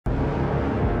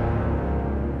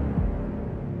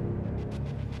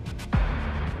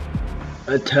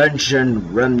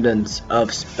Attention remnants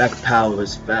of Spec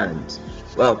Powers fans.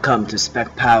 Welcome to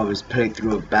Spec Powers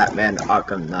playthrough of Batman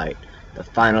Arkham Knight, the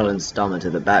final installment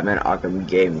of the Batman Arkham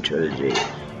game trilogy.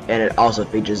 And it also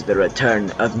features the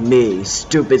return of me,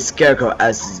 Stupid Scarecrow,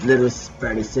 as his little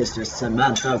spready sister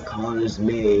Samantha calls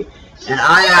me. And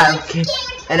I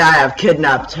have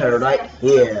kidnapped her right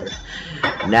here.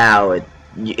 Now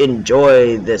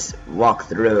enjoy this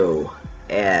walkthrough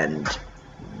and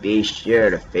be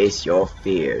sure to face your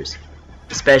fears.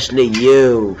 Especially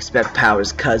you, Spec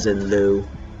Powers' cousin Lou.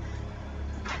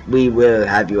 We will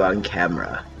have you on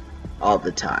camera. All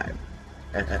the time.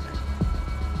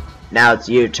 Now it's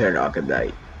your turn, Arkham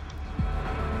Knight.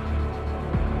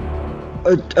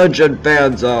 Attention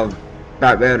fans of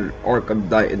Batman Arkham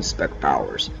Knight and Spec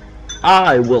Powers.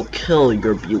 I will kill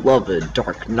your beloved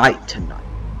Dark Knight tonight.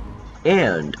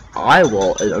 And I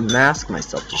will unmask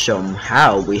myself to show him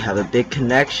how we have a big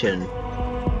connection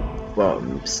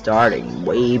from starting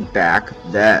way back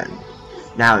then.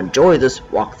 Now enjoy this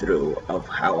walkthrough of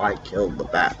how I killed the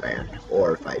Batman,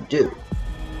 or if I do.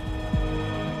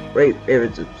 Rate,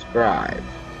 favorite, subscribe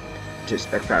to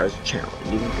Spec Powers' channel.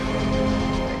 You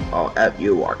can go. I'll F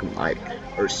you, Arkham Knight,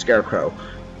 or Scarecrow.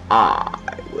 I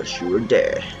wish you were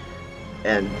dead.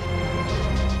 And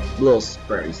little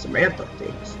Sperry Samantha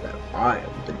thinks that I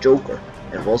am the Joker,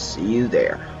 and we'll see you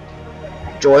there.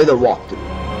 Enjoy the walkthrough.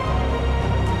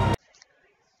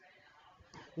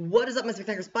 What is up, my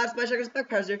spectacular Spec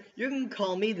Powers here. You can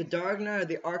call me the Dark Knight, or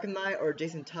the Arkham Knight, or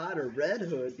Jason Todd, or Red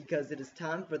Hood, because it is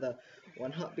time for the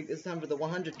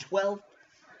 112th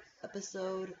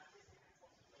episode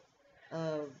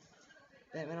of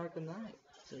Batman Arkham Knight.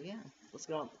 So yeah, let's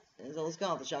go on. Let's go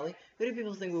on, shall we? Who do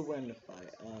people think will win the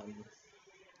fight?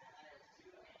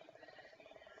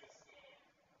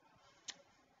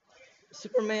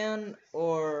 Superman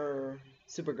or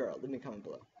Supergirl? Leave me a comment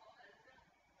below.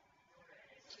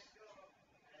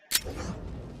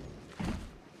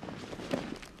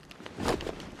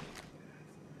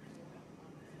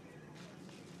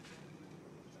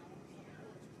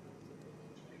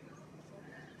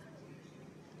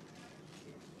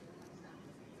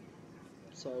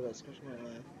 Sorry about scratching my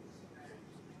eye.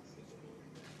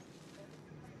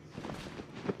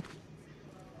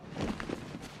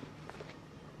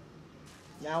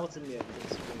 Now it's in the update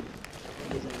screen.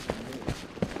 It doesn't even move.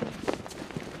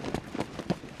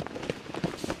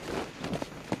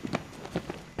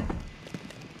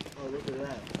 Oh, look at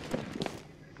that.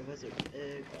 Professor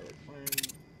Egg, Harley Quinn,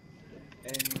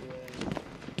 Penguin.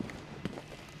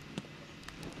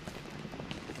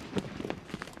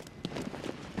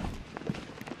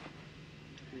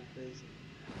 Two-Face.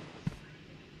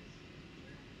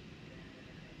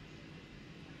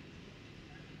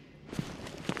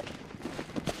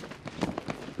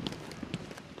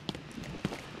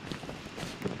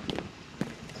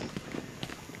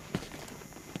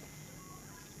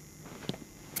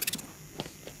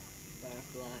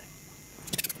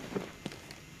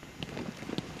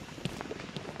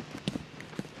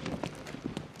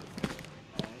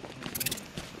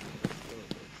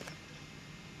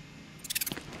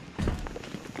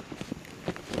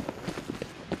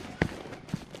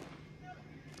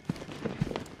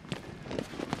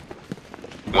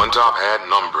 One top hat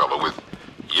and umbrella with,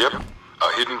 yep,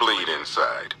 a hidden blade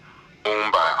inside.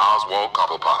 Owned by Oswald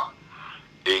Cobblepot,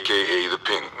 a.k.a. the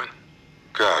Penguin.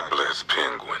 God bless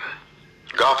Penguin.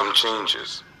 Gotham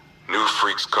changes. New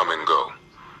freaks come and go.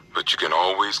 But you can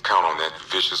always count on that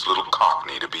vicious little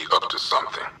cockney to be up to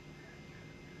something.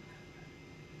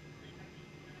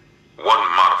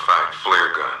 One modified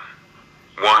flare gun.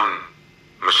 One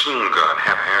machine gun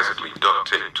haphazardly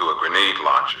duct taped to a grenade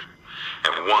launcher.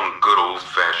 And one good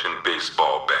old-fashioned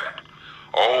baseball bat,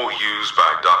 all used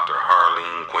by Dr.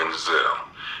 Harleen Quinzel,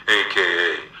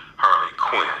 a.k.a. Harley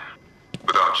Quinn.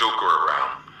 Without Joker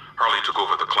around, Harley took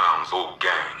over the clown's old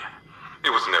gang.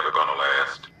 It was never gonna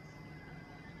last.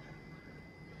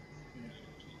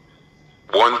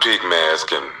 One pig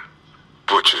mask and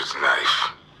butcher's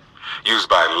knife, used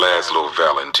by Laszlo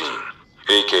Valentin,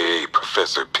 a.k.a.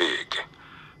 Professor Pig.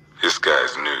 This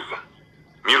guy's new.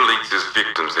 Mutilates his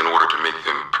victims in order to make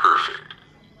them perfect.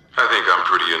 I think I'm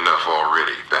pretty enough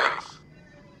already, thanks.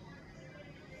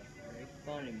 Very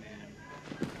funny, man.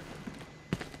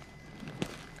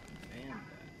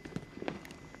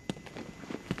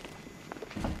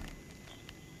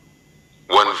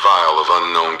 One vial of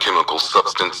unknown chemical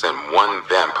substance and one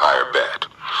vampire bat,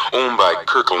 owned by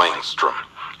Kirk Langstrom,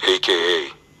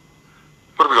 a.k.a.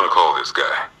 What are we gonna call this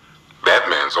guy?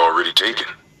 Batman's already taken.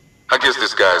 I guess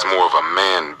this guy's more of a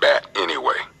man-bat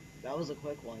anyway. That was a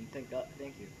quick one. Thank God.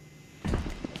 Thank you.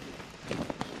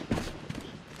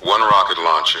 one rocket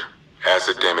launcher,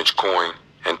 acid damage coin,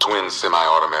 and twin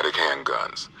semi-automatic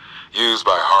handguns. Used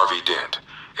by Harvey Dent,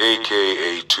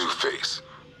 aka Two-Face.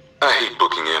 I hate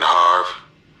booking in, Harv.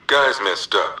 Guy's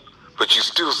messed up, but you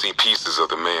still see pieces of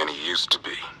the man he used to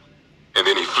be. And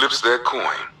then he flips that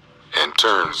coin and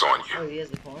turns on you. Oh, he has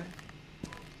the coin?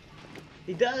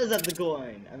 He does have the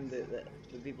coin! I mean, the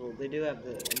people, they do have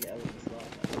the evidence law.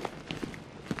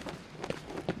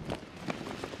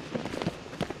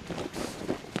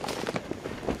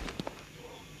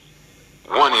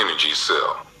 One energy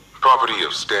cell, property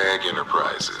of Stag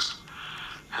Enterprises.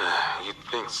 You'd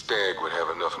think Stag would have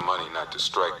enough money not to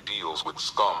strike deals with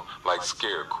scum like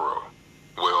Scarecrow.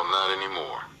 Well, not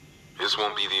anymore. This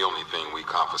won't be the only thing we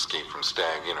confiscate from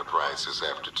Stag Enterprises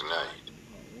after tonight.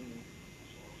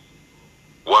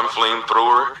 One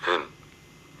flamethrower and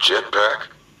jetpack,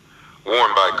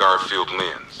 worn by Garfield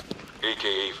Lens,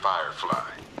 aka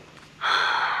Firefly.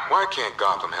 Why can't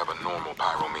Gotham have a normal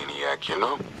pyromaniac, you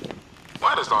know?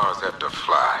 Why does ours have to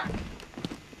fly?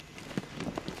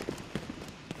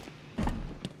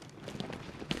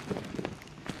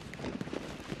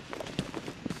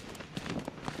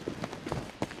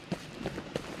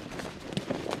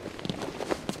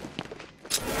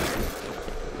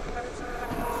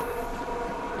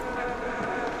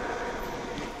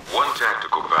 One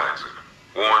tactical visor,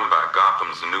 worn by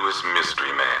Gotham's newest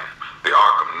mystery man, the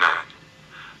Arkham Knight.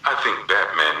 I think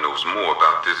Batman knows more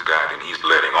about this guy than he's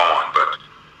letting on, but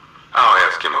I'll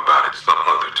ask him about it some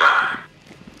other time.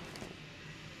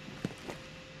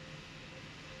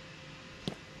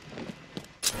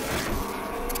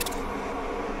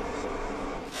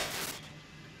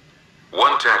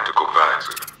 One tactical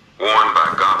visor, worn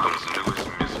by Gotham's newest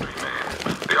mystery man,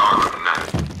 the Arkham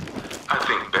Knight. I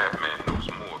think Batman knows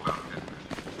more about this.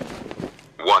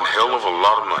 One hell of a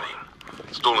lot of money.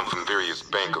 Stolen from various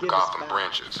Bank of Gotham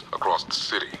branches across the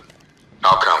city.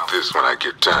 I'll count this when I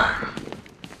get time.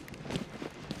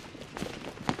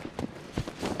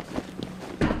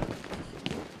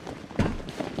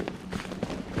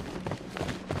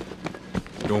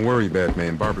 Don't worry,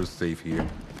 Batman. Barbara's safe here.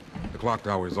 The clock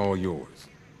tower is all yours.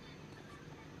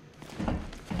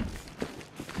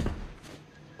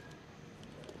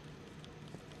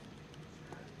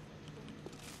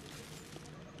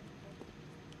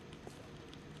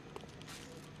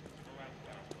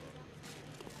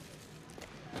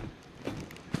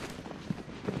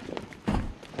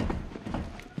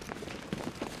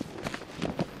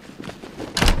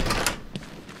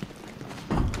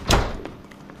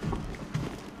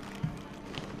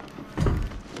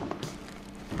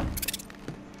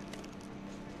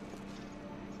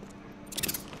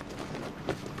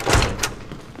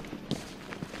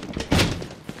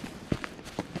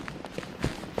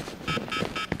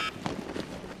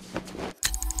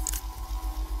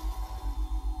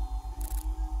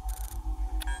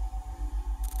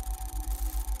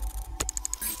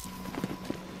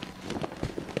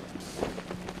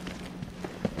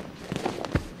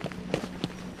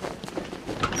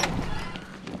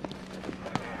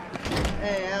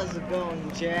 Hey, how's it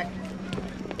going, Jack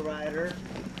Ryder?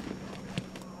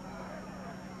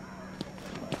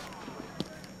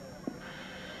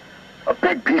 A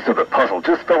big piece of the puzzle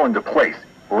just fell into place.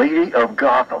 Lady of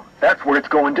Gotham. That's where it's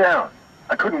going down.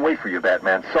 I couldn't wait for you,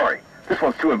 Batman. Sorry. This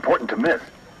one's too important to miss.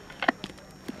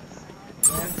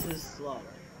 Francis Slaughter.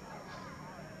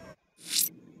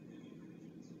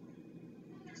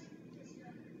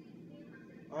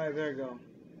 Alright, there you go.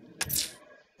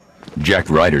 Jack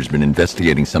Ryder's been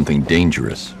investigating something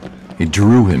dangerous. It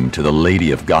drew him to the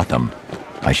Lady of Gotham.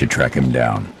 I should track him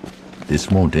down. This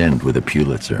won't end with a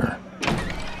Pulitzer.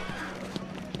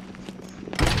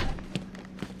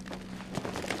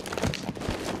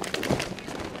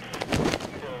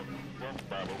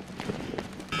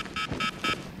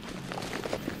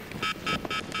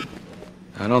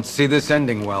 I don't see this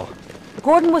ending well.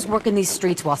 Gordon was working these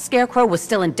streets while Scarecrow was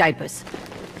still in diapers.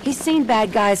 He's seen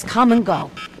bad guys come and go.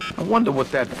 I wonder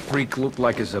what that freak looked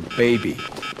like as a baby.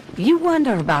 You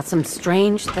wonder about some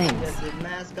strange things. Get the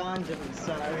mask on, different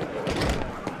side.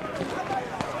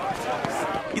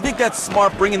 You think that's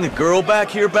smart bringing the girl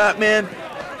back here, Batman?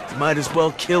 You might as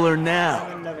well kill her now.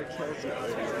 Batman never kills you.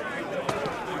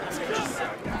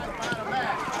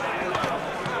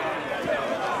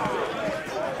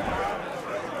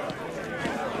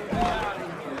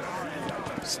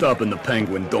 Stopping the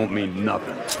Penguin don't mean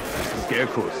nothing.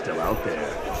 Scarecrow's still out there.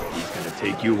 He's gonna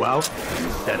take you out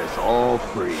and set us all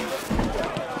free.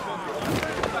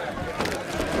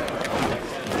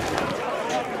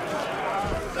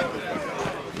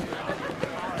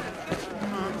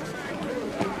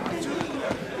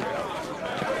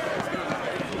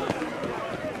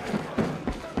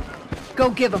 Go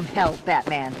give him hell,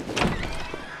 Batman.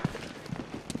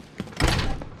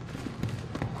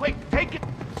 Quick, take it!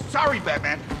 Sorry,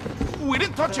 Batman. We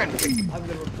didn't touch anything. I'm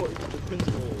gonna report to the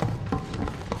principal.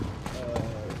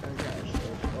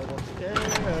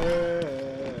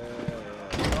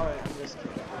 Alright, I'm just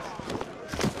kidding.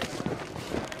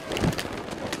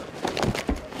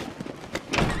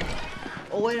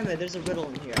 Oh, wait a minute, there's a riddle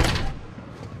in here.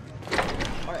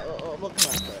 Alright, we'll come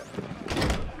after it.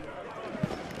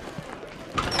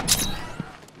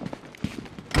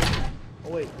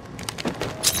 Oh, wait.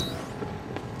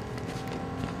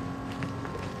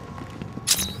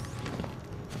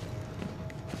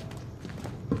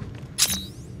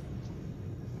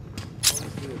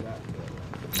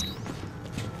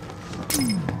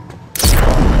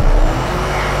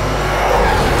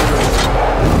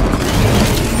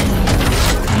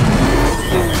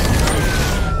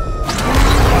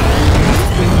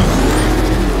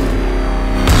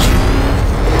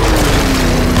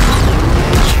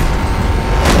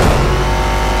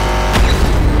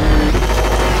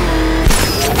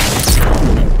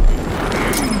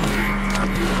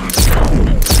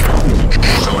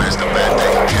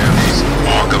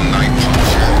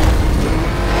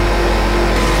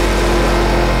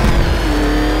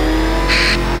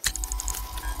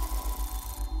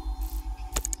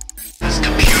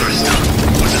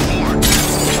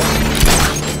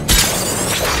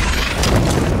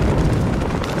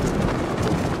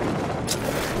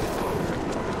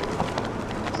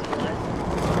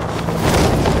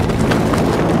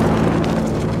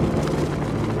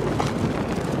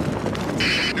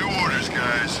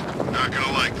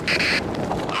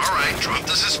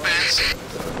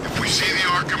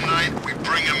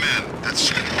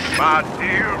 My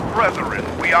dear brethren,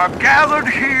 we are gathered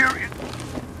here in...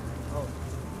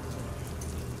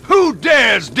 Who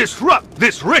dares disrupt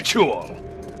this ritual?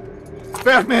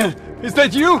 Batman, is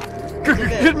that you?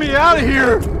 Get me out of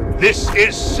here! This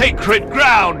is sacred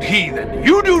ground, heathen.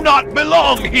 You do not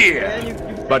belong here.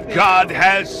 But God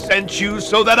has sent you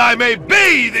so that I may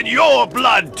bathe in your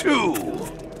blood too.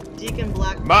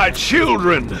 My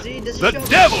children, the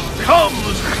devil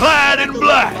comes clad in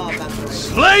black.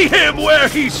 Slay him where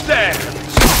he stands.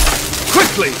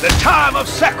 Quickly, the time of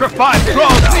sacrifice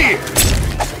draws near.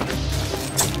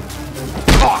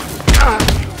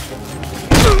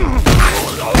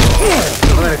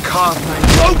 Let it cough, man.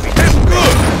 Float him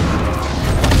good.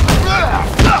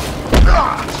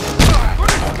 We're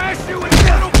gonna smash you in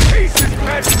little pieces,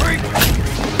 Patrick.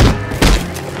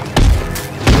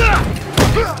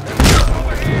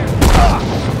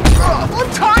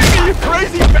 Untie me, you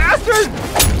crazy bastard!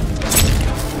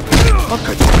 I'll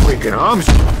cut your freaking arms.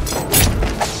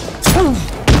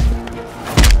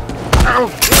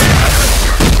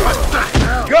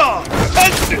 God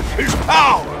senses his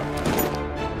power.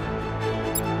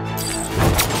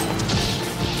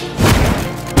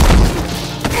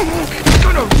 I'm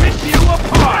gonna rip you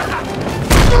apart.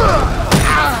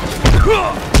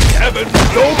 Heavens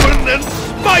open and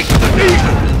smite the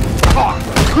demon.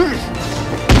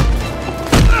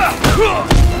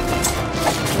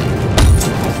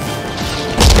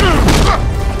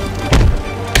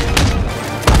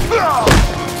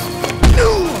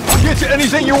 I'll get you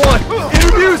anything you want.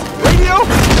 Interviews, radio,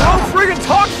 no friggin'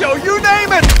 talk show, you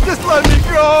name it. Just let me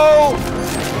go.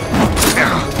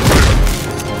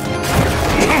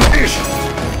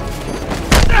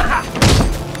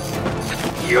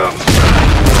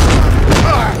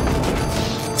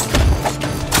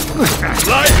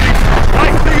 Lightning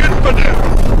strike the infidel!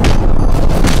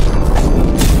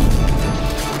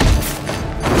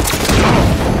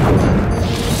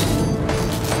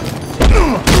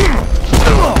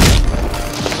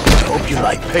 I hope you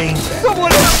like pain.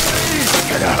 Someone help me!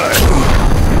 Get out.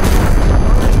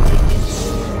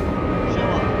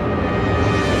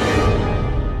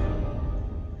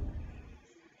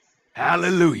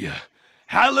 Hallelujah!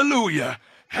 Hallelujah!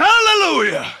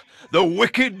 Hallelujah! The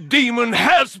wicked demon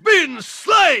has been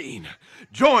slain!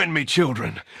 Join me,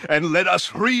 children, and let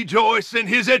us rejoice in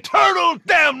his eternal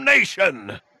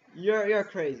damnation! You're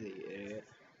crazy, idiot.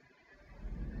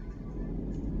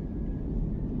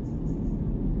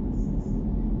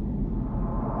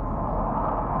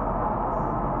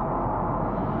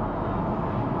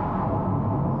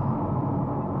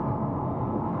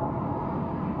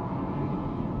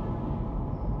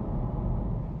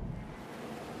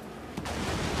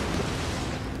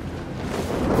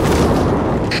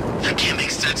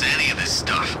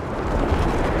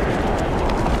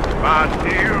 My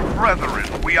dear brethren,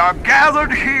 we are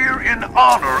gathered here in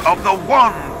honor of the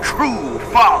one true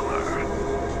Father.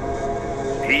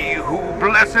 He who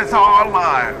blesseth our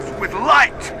lives with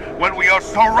light when we are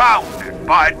surrounded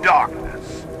by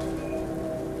darkness.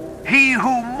 He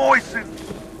who moistens...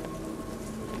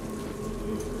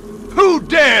 Who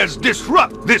dares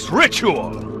disrupt this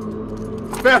ritual?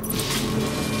 Hey,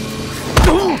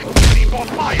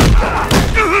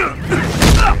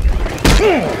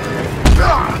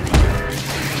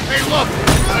 look!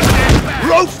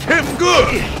 Roast him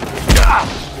good!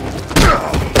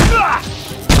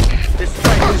 This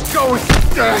thing is going...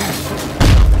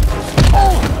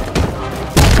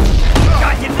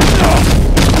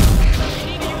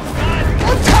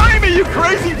 Untie me, you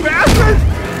crazy bastard!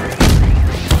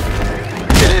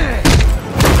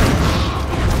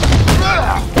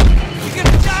 You're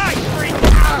gonna die, freak!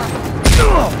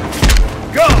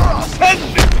 God, send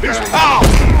his power!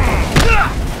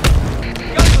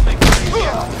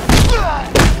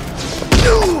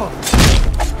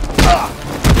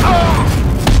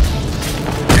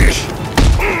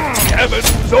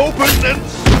 Heavens open and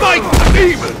smite the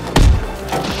demon!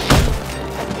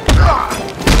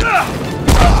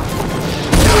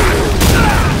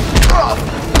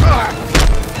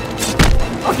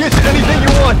 I'll get you anything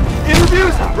you want.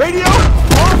 Interviews, radio,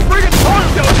 or a friggin' talk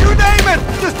show, you name it!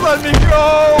 Just let me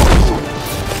go!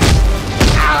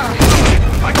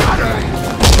 I got it!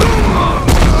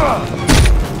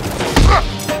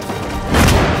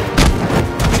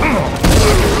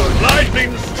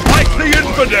 Lightning strike the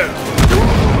infidel!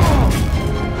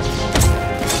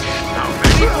 How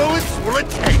many bullets will it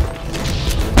take?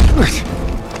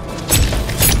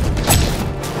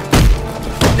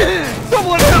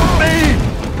 Someone help me!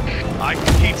 I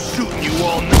can keep shooting you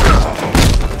all night.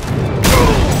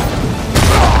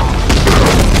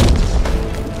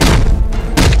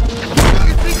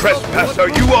 Trespasser,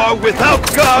 you are without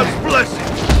God's blessing.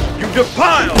 You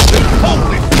defile this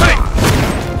holy faith.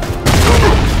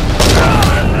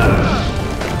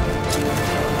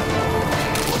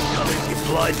 What color's your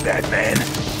blood, Batman?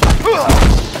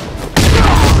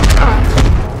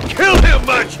 Kill him,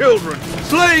 my children!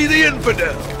 Slay the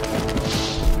infidel!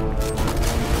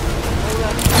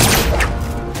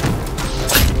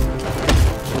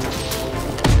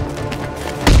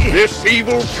 This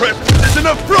evil presence is an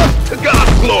affront to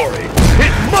God's glory!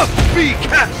 It must be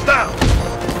cast out!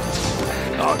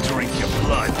 I'll drink your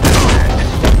blood.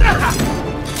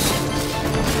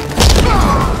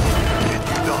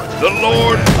 The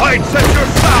Lord fights at your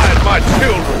side, my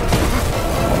children!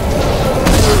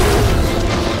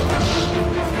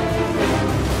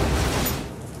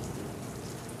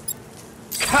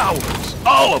 Cowards,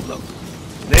 all of them!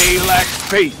 They lack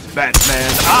faith,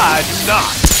 Batman. I do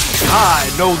not. I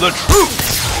know the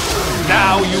truth!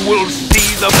 Now you will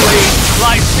see the blade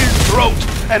slice his throat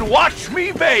and watch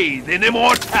me bathe in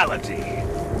immortality.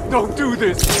 Don't do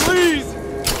this, please!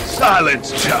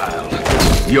 Silence, child.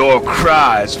 Your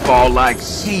cries fall like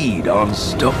seed on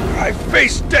stone. I've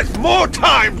faced death more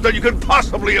times than you can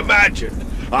possibly imagine.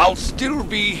 I'll still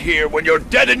be here when you're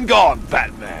dead and gone,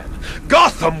 Batman.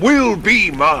 Gotham will be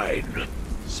mine.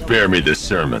 Spare me the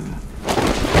sermon.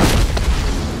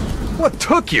 What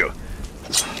took you?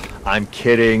 I'm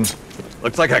kidding.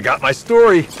 Looks like I got my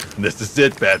story. This is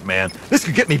it, Batman. This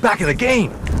could get me back in the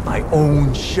game. My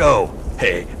own show.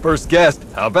 Hey, first guest,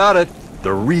 how about it?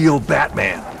 The real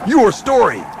Batman. Your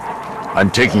story.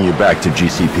 I'm taking you back to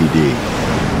GCPD.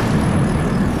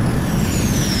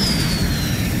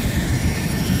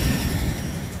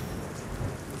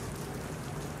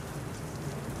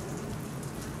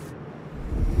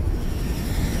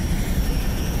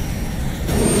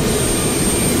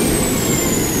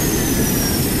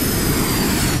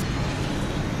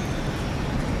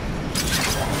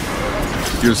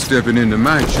 You're stepping into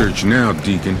my church now,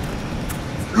 Deacon.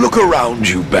 Look around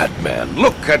you, Batman.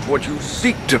 Look at what you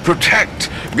seek to protect.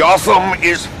 Gotham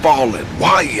is fallen.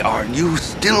 Why are you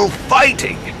still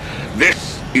fighting?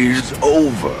 This is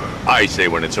over. I say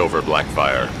when it's over,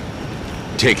 Blackfire.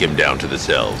 Take him down to the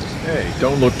cells. Hey,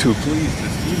 don't look too pleased to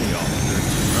see me, officer.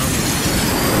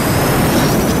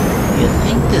 You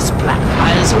think this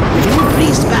Blackfire's a real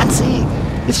priest, Batsy?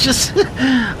 It's just,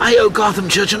 I owe Gotham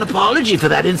Church an apology for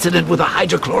that incident with the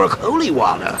hydrochloric holy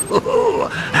water. Oh,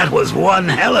 that was one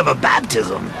hell of a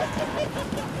baptism.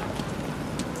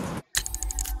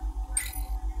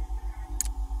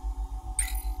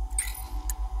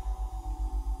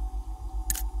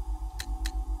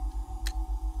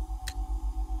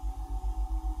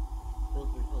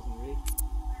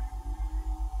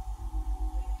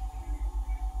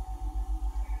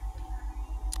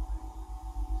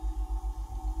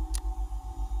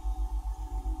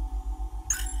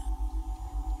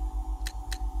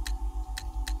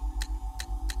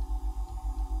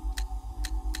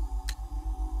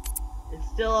 It's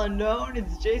still unknown,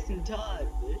 it's Jason Todd,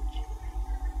 bitch.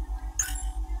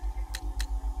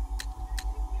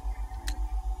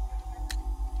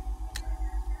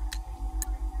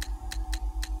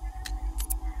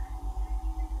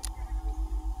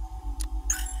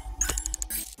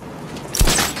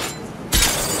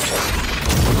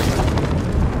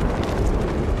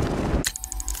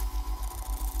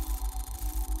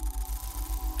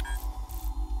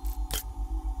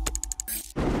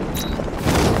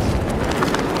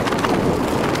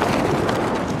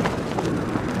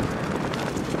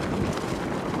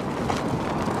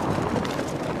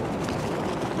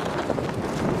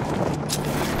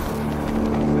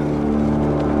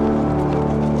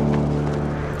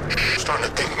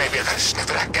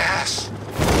 that gas?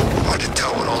 Hard to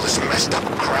tell with all this messed up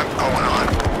crap going on.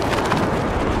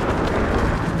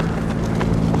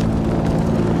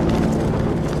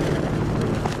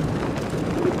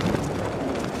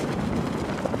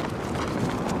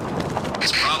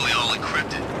 It's probably all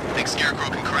encrypted. Think Scarecrow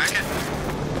can crack it?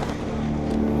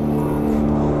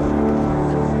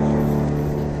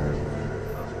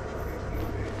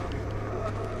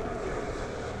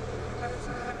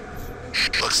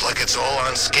 Looks like it's all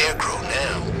on Scarecrow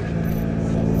now.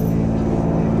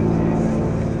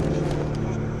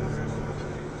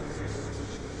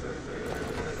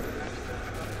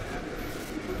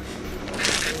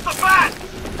 The bat!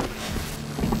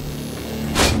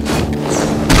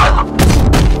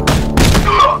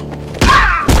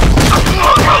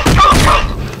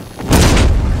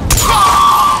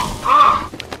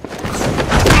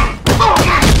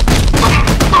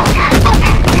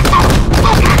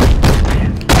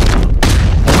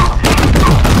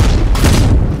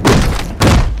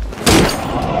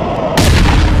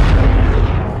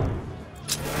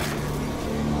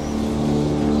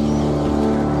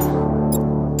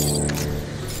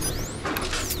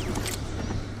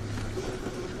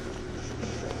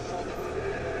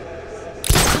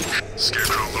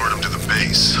 Scarecrow lured him to the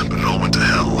base, but it all went to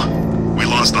hell. We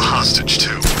lost the hostage,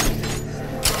 too.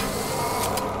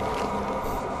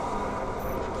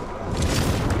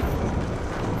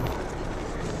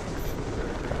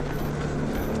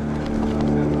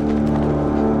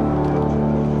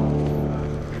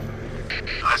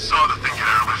 I saw the thing get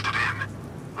airlifted in.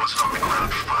 Wasn't on the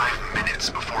ground 5 minutes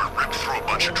before it ripped through a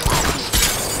bunch of drones.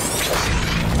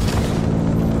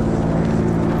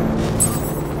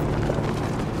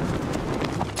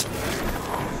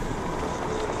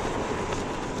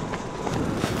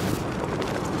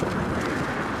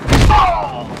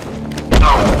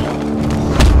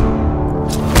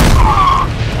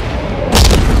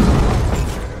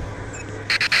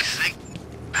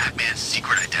 Batman's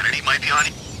secret identity might be on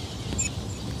it.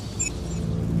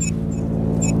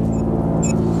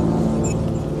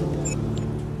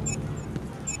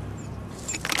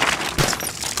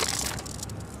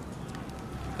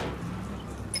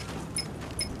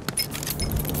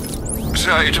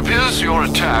 Sir, it appears your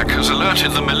attack has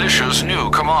alerted the militia's new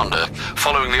commander,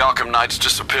 following the Arkham Knight's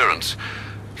disappearance.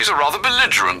 He's a rather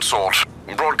belligerent sort,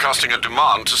 broadcasting a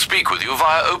demand to speak with you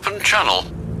via open channel.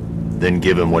 Then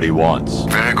give him what he wants.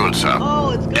 Very good, sir.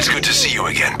 Oh, It's good to see you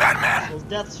again, Batman.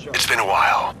 It's been a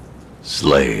while.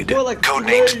 Slade.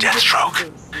 Codenamed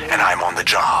Deathstroke, and I'm on the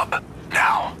job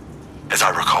now. As I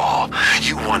recall,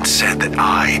 you once said that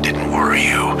I didn't worry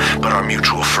you, but our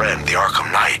mutual friend, the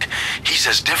Arkham Knight, he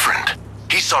says different.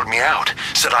 He sought me out,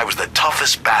 said I was the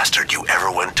toughest bastard you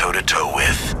ever went toe-to-toe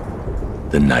with.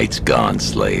 The night's gone,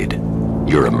 Slade.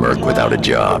 You're a merc without a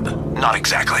job. Not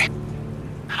exactly.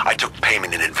 I took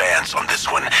payment in advance on this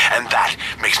one, and that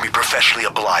makes me professionally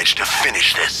obliged to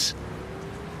finish this.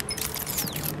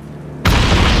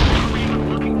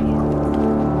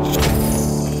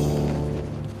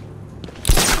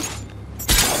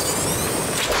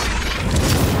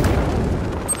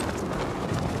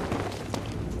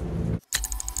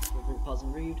 Pause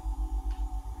and read.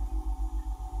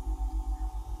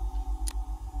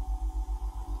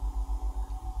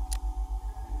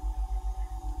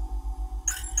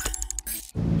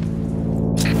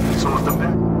 So if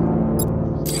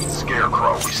the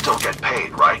Scarecrow, we still get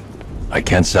paid, right? I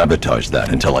can't sabotage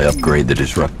that until I upgrade the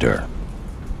disruptor.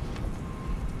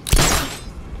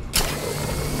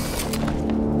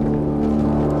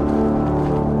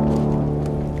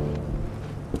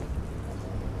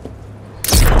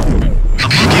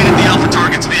 Located the Alpha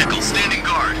target's vehicle, standing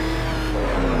guard.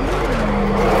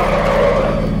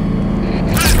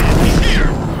 Batman, he's here!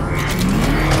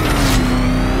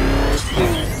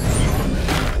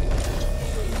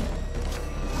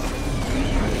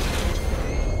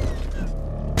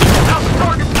 Alpha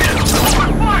target's vehicle,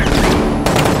 open fire!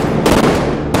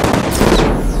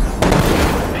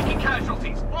 Taking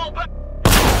casualties, fall back!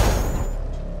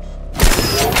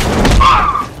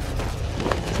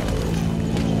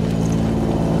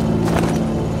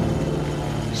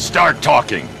 Start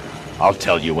talking. I'll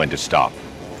tell you when to stop.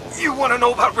 You want to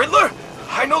know about Riddler?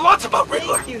 I know lots about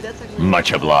Riddler. Thank you, that's actually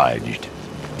Much obliged.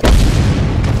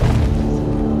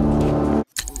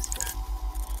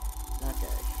 Okay.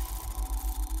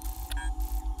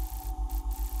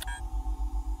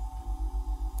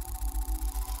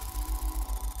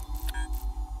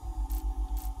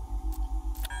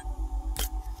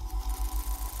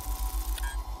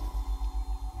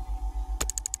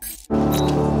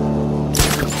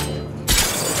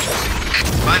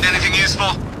 Find anything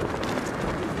useful?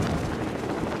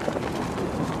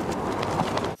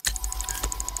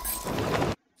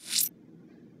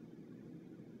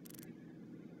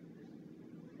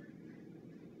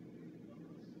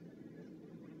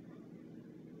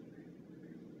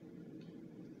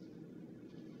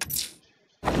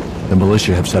 The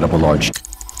militia have set up a large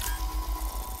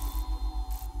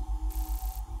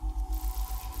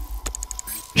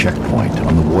checkpoint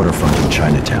on the waterfront in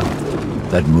Chinatown.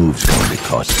 That move's going to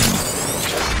cost them.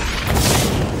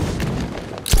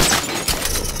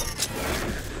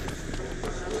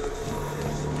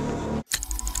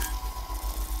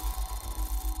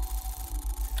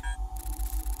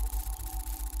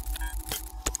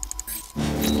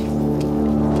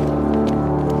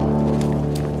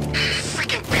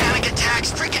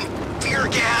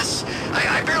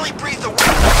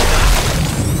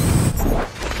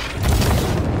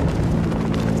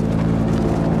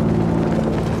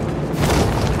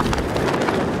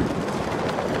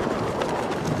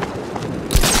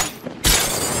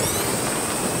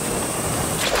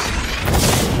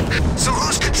 So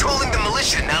who's controlling the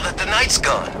militia now that the night's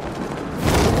gone?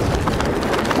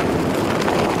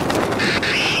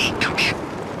 Come here.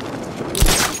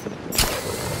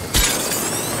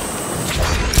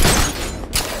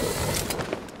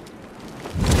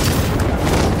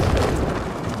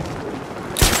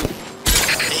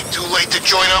 Ain't too late to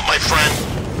join up, my friend.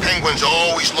 Penguin's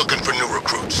always looking for new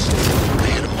recruits. I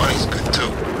hear the money's good,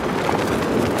 too.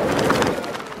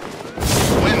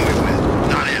 When we win,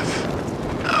 not if.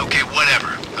 Okay,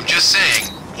 whatever. I'm just saying,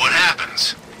 what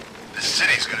happens? The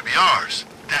city's gonna be ours.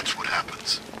 That's what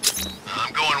happens.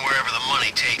 I'm going wherever the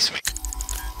money takes me.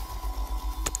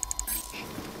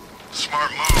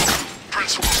 Smart move.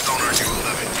 Principals don't earn you a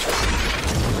living.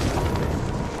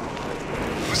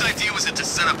 Whose idea was it to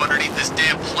set up underneath this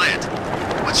damn plant?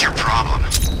 What's your problem?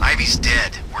 Ivy's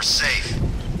dead. We're safe.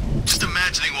 Just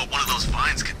imagining what one of those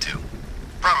vines could do.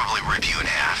 Probably rip you in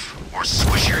half, or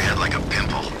squish your head like a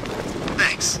pimple.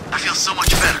 Thanks. I feel so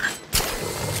much better.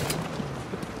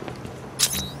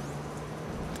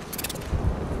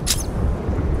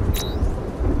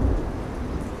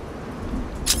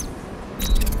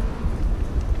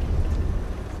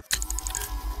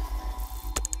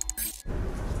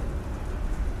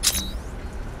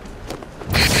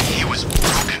 He was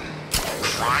broken,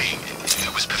 crying.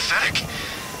 It was pathetic.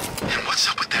 And what's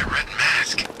up with that red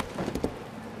mask?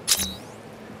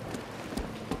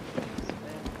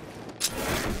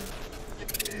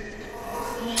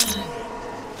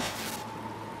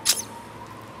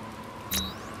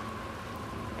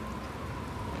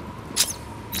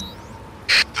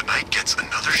 The Knight gets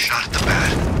another shot at the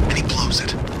bat, and he blows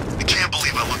it. I can't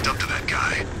believe I looked up to that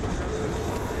guy.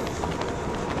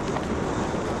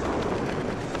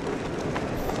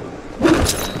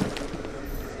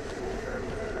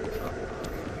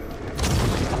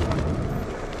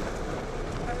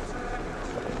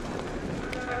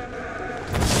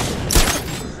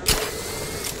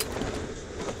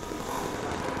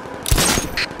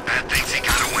 Bad thinks he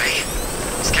got away.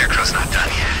 Scarecrow's not done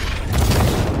yet.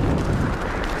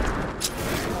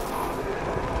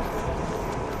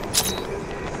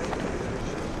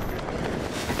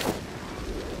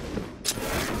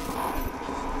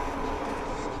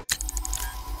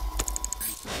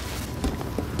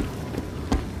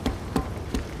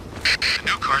 The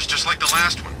new car's just like the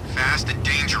last one. Fast and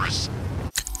dangerous.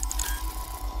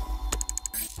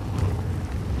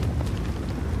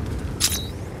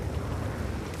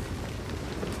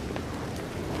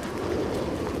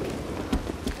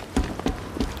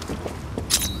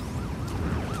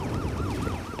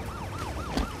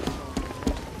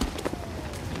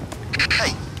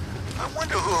 Hey, I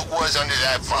wonder who it was under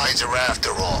that visor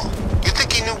after all. You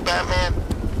think he knew Batman?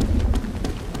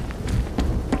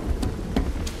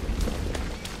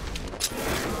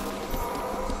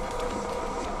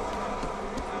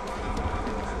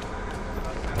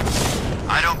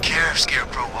 I don't care if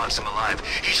Scarecrow wants him alive.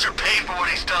 He should pay for what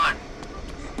he's done.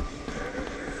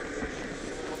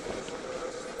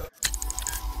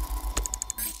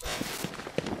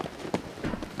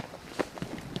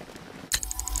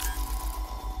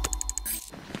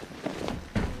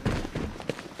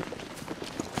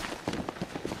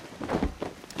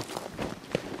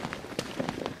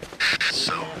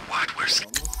 So what? Where's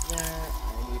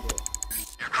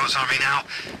Scarecrow's army now?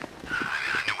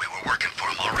 I knew we were working for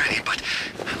him already, but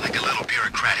I like a little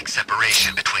bureaucratic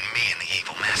separation between me and the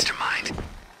evil mastermind.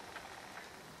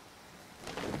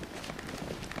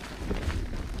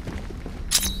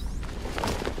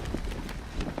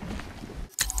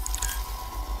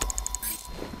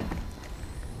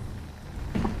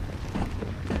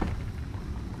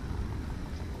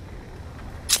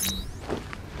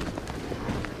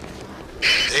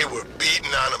 They were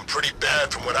beating on him pretty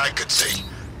bad from what I could see.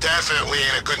 Definitely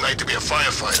ain't a good night to be a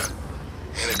firefighter.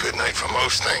 Ain't a good night for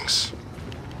most things.